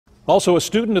Also, a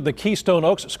student in the Keystone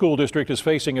Oaks School District is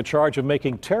facing a charge of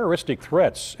making terroristic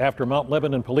threats after Mount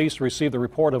Lebanon police received the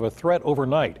report of a threat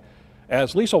overnight.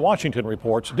 As Lisa Washington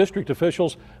reports, district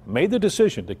officials made the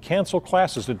decision to cancel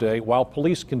classes today while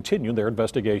police continue their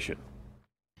investigation.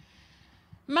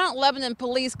 Mount Lebanon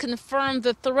police confirmed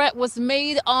the threat was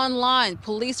made online.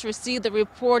 Police received the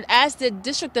report, as did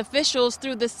district officials,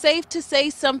 through the Safe to Say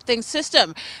Something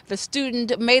system. The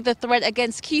student made the threat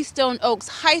against Keystone Oaks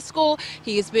High School.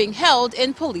 He is being held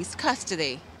in police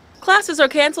custody. Classes are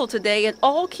canceled today in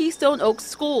all Keystone Oaks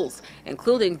schools,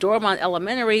 including Dormont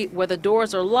Elementary, where the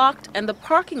doors are locked and the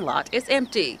parking lot is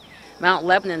empty. Mount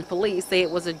Lebanon police say it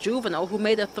was a juvenile who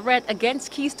made a threat against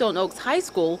Keystone Oaks High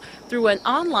School through an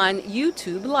online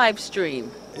YouTube live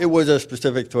stream. It was a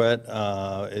specific threat,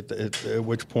 at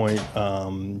which point,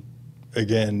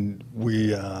 again,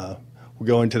 we'll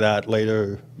go into that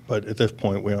later, but at this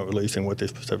point we aren't releasing what the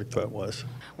specific threat was.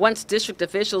 Once district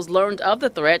officials learned of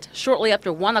the threat, shortly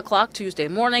after 1 o'clock Tuesday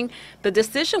morning, the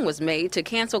decision was made to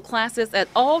cancel classes at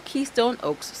all Keystone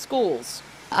Oaks schools.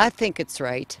 I think it's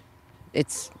right.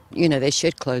 They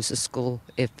should close the school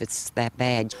if it's that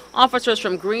bad. Officers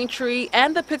from Green Tree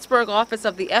and the Pittsburgh office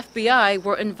of the FBI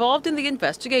were involved in the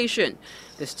investigation.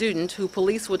 The student, who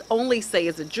police would only say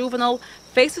is a juvenile,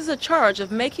 faces a charge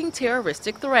of making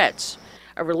terroristic threats.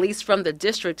 A release from the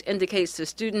district indicates the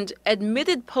student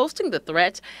admitted posting the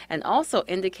threat and also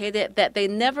indicated that they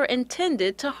never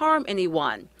intended to harm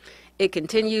anyone. It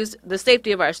continues, the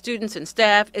safety of our students and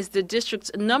staff is the district's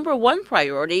 #1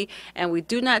 priority, and we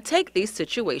do not take these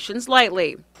situations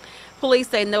lightly. Police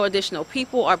say no additional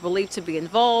people are believed to be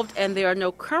involved, and there are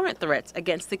no current threats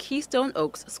against the Keystone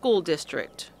Oaks School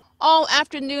District. All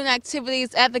afternoon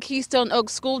activities at the Keystone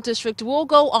Oaks School District will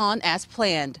go on as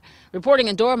planned. Reporting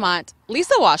in Dormont,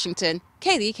 Lisa Washington,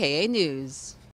 KDKA News.